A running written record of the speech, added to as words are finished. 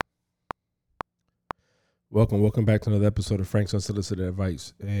Welcome back to another episode of Frank's Unsolicited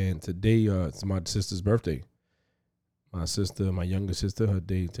Advice. And today, it's my sister's birthday. My younger sister,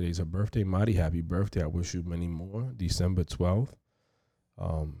 today's her birthday. Mighty happy birthday. I wish you many more. December 12th.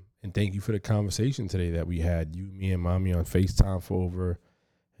 And thank you for the conversation today that we had. You, me, and mommy on FaceTime for over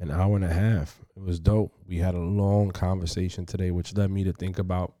an hour and a half. It was dope. We had a long conversation today, which led me to think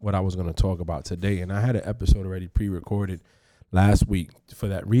about what I was going to talk about today. And I had an episode already pre-recorded last week for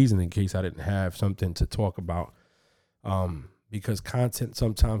that reason, in case I didn't have something to talk about, because content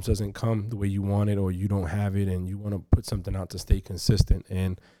sometimes doesn't come the way you want it, or you don't have it, and you want to put something out to stay consistent.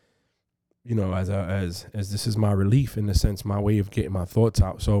 And you know, as this is my relief, in the sense, my way of getting my thoughts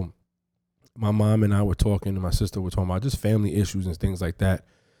out. So my mom and I were talking, and my sister were talking about just family issues and things like that,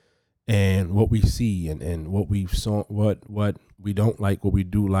 and what we see and what we saw, what we don't like, what we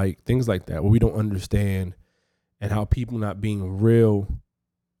do like, things like that, what we don't understand. And how people not being real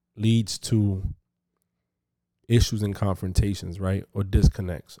leads to issues and confrontations, right? Or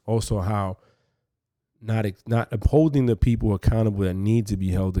disconnects. Also, how not upholding the people accountable that need to be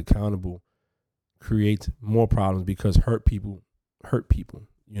held accountable creates more problems, because hurt people,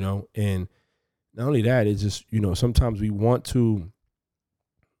 you know? And not only that, it's just, you know, sometimes we want to,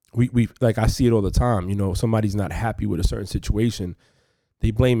 we like, I see it all the time, you know, somebody's not happy with a certain situation.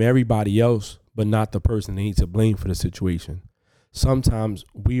 They blame everybody else, but not the person they need to blame for the situation. Sometimes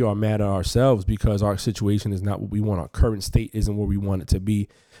we are mad at ourselves because our situation is not what we want. Our current state isn't where we want it to be,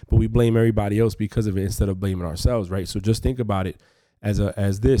 but we blame everybody else because of it instead of blaming ourselves, right? So just think about it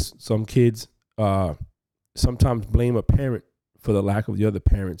as this. Some kids sometimes blame a parent for the lack of the other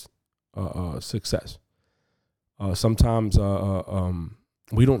parent's success. Sometimes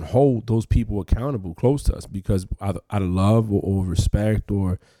we don't hold those people accountable close to us because out of love or respect,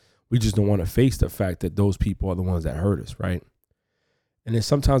 or we just don't want to face the fact that those people are the ones that hurt us, right? And then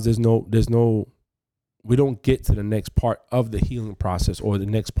sometimes we don't get to the next part of the healing process or the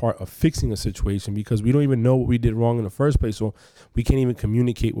next part of fixing a situation because we don't even know what we did wrong in the first place, so we can't even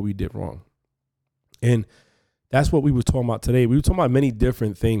communicate what we did wrong. And that's what we were talking about today. We were talking about many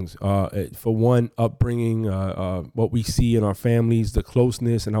different things. For one, upbringing, what we see in our families, the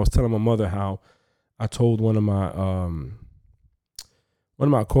closeness. And I was telling my mother how I told one of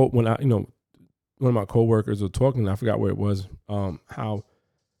my coworkers were talking, I forgot where it was, how,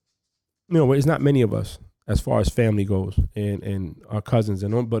 you know, it's not many of us as far as family goes, and our cousins,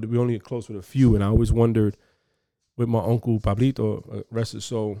 but we only get close with a few. And I always wondered, with my uncle Pablito, God rest his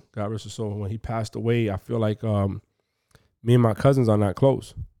soul, when he passed away, I feel like me and my cousins are not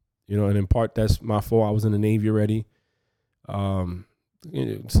close, you know, and in part that's my fault. I was in the Navy already. Cell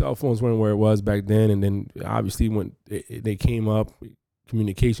phones weren't where it was back then, and then obviously when they came up,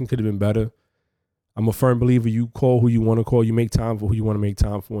 communication could have been better. I'm a firm believer, you call who you want to call, you make time for who you want to make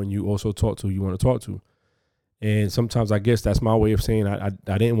time for, and you also talk to who you want to talk to. And sometimes I guess that's my way of saying I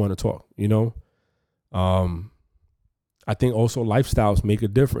didn't want to talk, you know. I think also lifestyles make a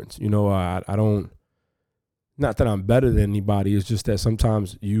difference. You know, I don't, not that I'm better than anybody. It's just that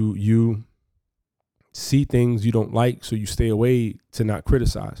sometimes you see things you don't like, so you stay away to not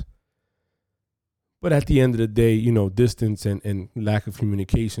criticize. But at the end of the day, you know, distance and lack of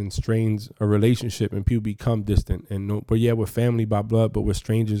communication strains a relationship, and people become distant. But yeah, we're family by blood, but we're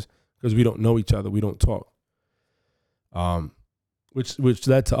strangers because we don't know each other. We don't talk. Which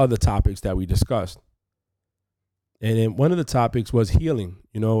led to other topics that we discussed. And then one of the topics was healing,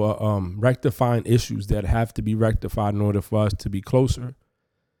 you know, rectifying issues that have to be rectified in order for us to be closer.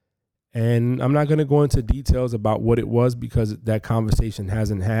 And I'm not going to go into details about what it was because that conversation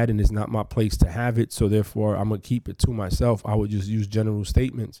hasn't had, and it's not my place to have it. So therefore, I'm going to keep it to myself. I would just use general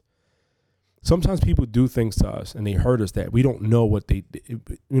statements. Sometimes people do things to us and they hurt us that we don't know what they did.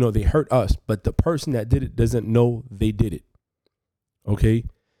 You know, they hurt us, but the person that did it doesn't know they did it. Okay.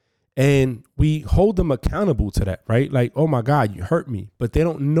 And we hold them accountable to that, right? Like, oh my God, you hurt me, but they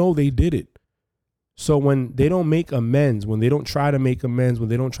don't know they did it. So when they don't make amends, when they don't try to make amends, when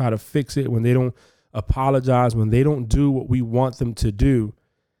they don't try to fix it, when they don't apologize, when they don't do what we want them to do,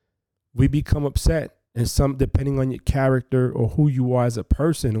 we become upset. And depending on your character or who you are as a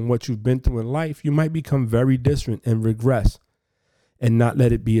person and what you've been through in life, you might become very distant and regress and not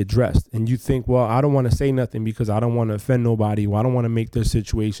let it be addressed. And you think, well, I don't want to say nothing because I don't want to offend nobody. Well, I don't want to make this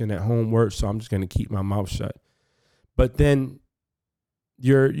situation at home worse, so I'm just going to keep my mouth shut. But then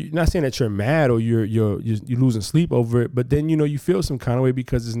you're not saying that you're mad or you're losing sleep over it, but then, you know, you feel some kind of way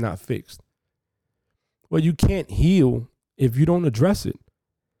because it's not fixed. Well, you can't heal if you don't address it.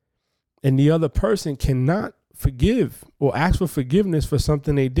 And the other person cannot forgive or ask for forgiveness for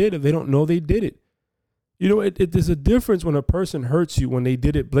something they did if they don't know they did it. You know, there's a difference when a person hurts you when they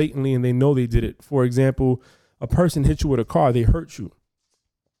did it blatantly and they know they did it. For example, a person hit you with a car, they hurt you.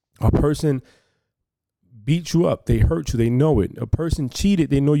 A person beat you up, they hurt you, they know it. A person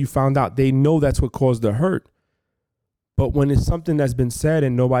cheated, they know you found out, they know that's what caused the hurt. But when it's something that's been said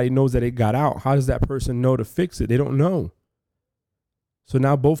and nobody knows that it got out, how does that person know to fix it? They don't know. So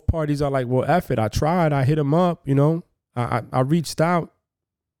now both parties are like, well, F it. I tried. I hit him up. You know, I reached out.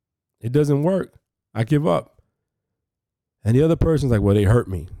 It doesn't work. I give up. And the other person's like, well, they hurt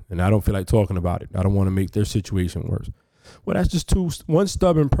me and I don't feel like talking about it. I don't want to make their situation worse. Well, that's just one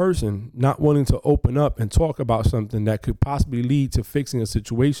stubborn person not wanting to open up and talk about something that could possibly lead to fixing a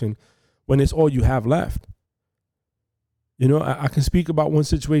situation when it's all you have left. You know, I can speak about one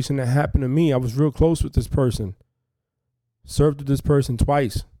situation that happened to me. I was real close with this person. Served with this person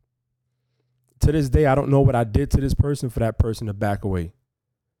twice. To this day, I don't know what I did to this person for that person to back away.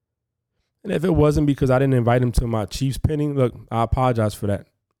 And if it wasn't because I didn't invite him to my Chiefs pinning, look, I apologize for that.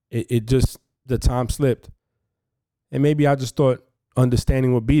 It just, the time slipped. And maybe I just thought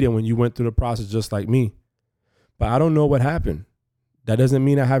understanding would be there when you went through the process just like me. But I don't know what happened. That doesn't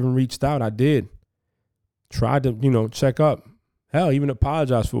mean I haven't reached out. I did. Tried to, check up. Hell, even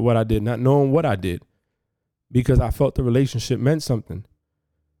apologize for what I did, not knowing what I did. Because I felt the relationship meant something.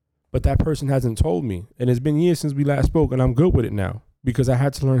 But that person hasn't told me. And it's been years since we last spoke, and I'm good with it now. Because I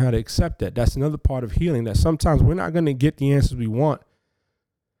had to learn how to accept that. That's another part of healing, that sometimes we're not going to get the answers we want.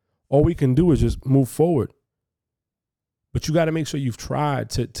 All we can do is just move forward. But you got to make sure you've tried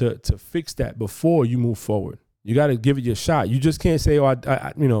to fix that before you move forward. You got to give it your shot. You just can't say, oh,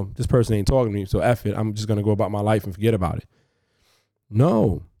 this person ain't talking to me, so F it. I'm just going to go about my life and forget about it.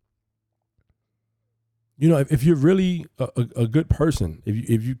 No. You know, if you're really a good person,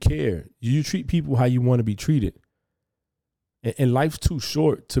 if you care, you treat people how you want to be treated. And life's too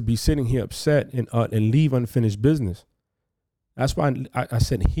short to be sitting here upset and leave unfinished business. That's why I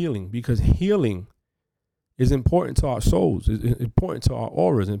said healing, because healing is important to our souls. It's important to our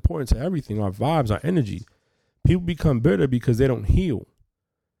auras, important to everything, our vibes, our energy. People become bitter because they don't heal,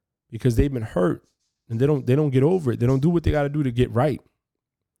 because they've been hurt and they don't get over it. They don't do what they got to do to get right.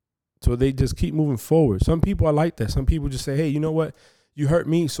 So they just keep moving forward. Some people are like that. Some people just say, hey, you know what? You hurt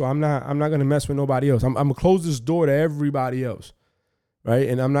me, so I'm not going to mess with nobody else. I'm going to close this door to everybody else, right?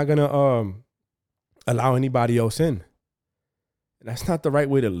 And I'm not going to allow anybody else in. And that's not the right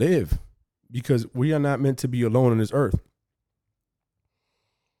way to live, because we are not meant to be alone on this earth.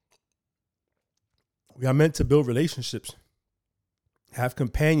 We are meant to build relationships, have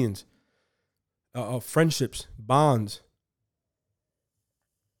companions, friendships, bonds.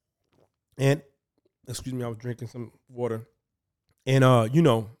 And, excuse me, I was drinking some water. And,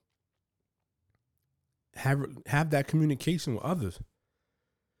 have that communication with others.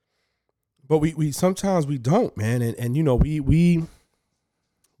 But we sometimes we don't, man. And we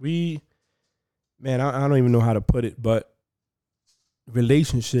man, I don't even know how to put it, but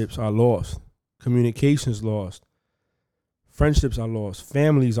relationships are lost. Communication's lost. Friendships are lost.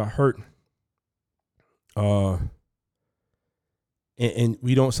 Families are hurt. And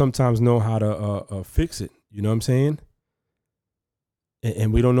we don't sometimes know how to fix it. You know what I'm saying?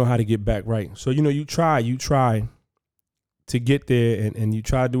 And we don't know how to get back right. So, you try to get there and you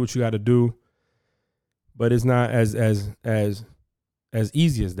try to do what you got to do, but it's not as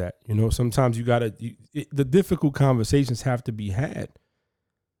easy as that. Sometimes you got to, the difficult conversations have to be had.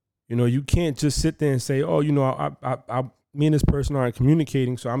 You can't just sit there and say, oh, me and this person aren't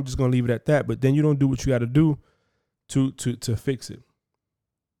communicating, so I'm just going to leave it at that. But then you don't do what you got to do to fix it.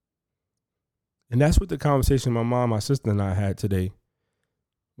 And that's what the conversation my mom, my sister, and I had today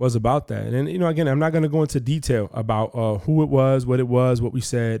was about that. And again, I'm not going to go into detail about who it was, what we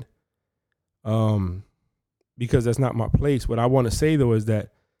said, because that's not my place. What I want to say, though, is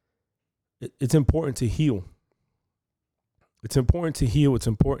that it's important to heal. It's important to heal. It's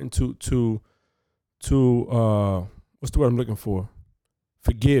important to what's the word I'm looking for?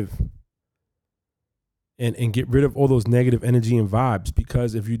 Forgive. And get rid of all those negative energy and vibes,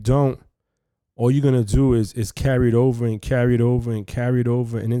 because if you don't, all you're going to do is carry it over and carry it over and carry it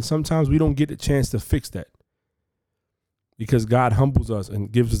over. And then sometimes we don't get the chance to fix that, because God humbles us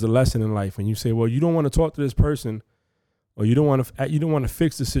and gives us a lesson in life. And you say, well, you don't want to talk to this person, or you don't want to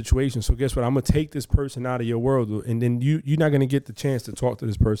fix the situation. So guess what? I'm going to take this person out of your world. And then you're not going to get the chance to talk to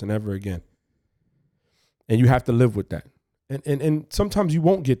this person ever again. And you have to live with that. And sometimes you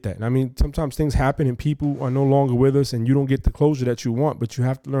won't get that. I mean, sometimes things happen and people are no longer with us and you don't get the closure that you want, but you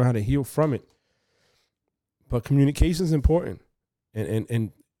have to learn how to heal from it. But communication is important,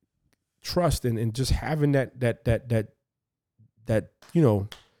 and trust and just having that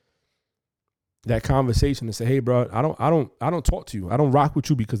that conversation and say, hey, bro, I don't talk to you. I don't rock with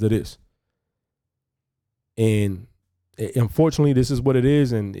you because of this. And unfortunately, this is what it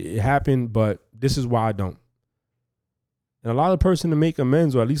is, and it happened, but this is why I don't. And allow the person to make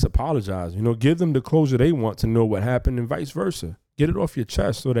amends or at least apologize. Give them the closure they want to know what happened and vice versa. Get it off your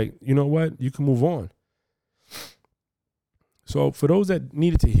chest so that, you know what, you can move on. So for those that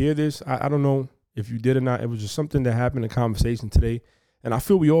needed to hear this, I don't know if you did or not. It was just something that happened in conversation today. And I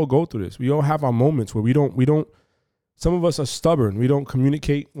feel we all go through this. We all have our moments where we don't, some of us are stubborn. We don't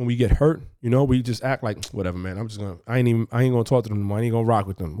communicate when we get hurt. We just act like, whatever, man. I ain't going to talk to them anymore. I ain't going to rock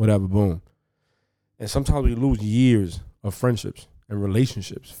with them, whatever, boom. And sometimes we lose years of friendships and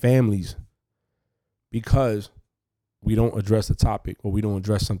relationships, families, because we don't address the topic or we don't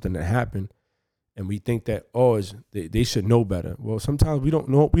address something that happened. And we think that, they should know better. Well, sometimes we don't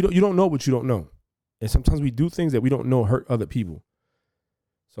know. You don't know what you don't know. And sometimes we do things that we don't know hurt other people.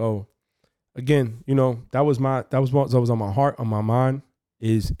 So again, that was what was on my heart, on my mind,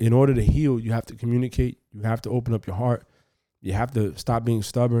 is in order to heal, you have to communicate. You have to open up your heart. You have to stop being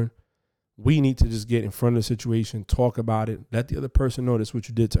stubborn. We need to just get in front of the situation, talk about it, let the other person know that's what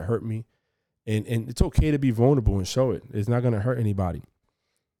you did to hurt me. And it's okay to be vulnerable and show it. It's not going to hurt anybody.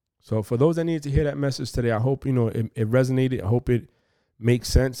 So for those that needed to hear that message today, I hope, it resonated. I hope it makes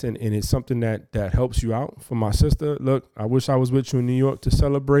sense and it's something that helps you out. For my sister, look, I wish I was with you in New York to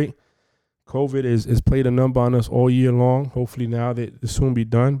celebrate. COVID is played a number on us all year long. Hopefully now that it'll soon be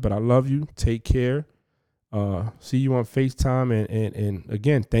done, but I love you. Take care. See you on FaceTime. And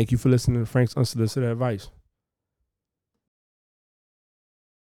again, thank you for listening to Frank's Unsolicited Advice.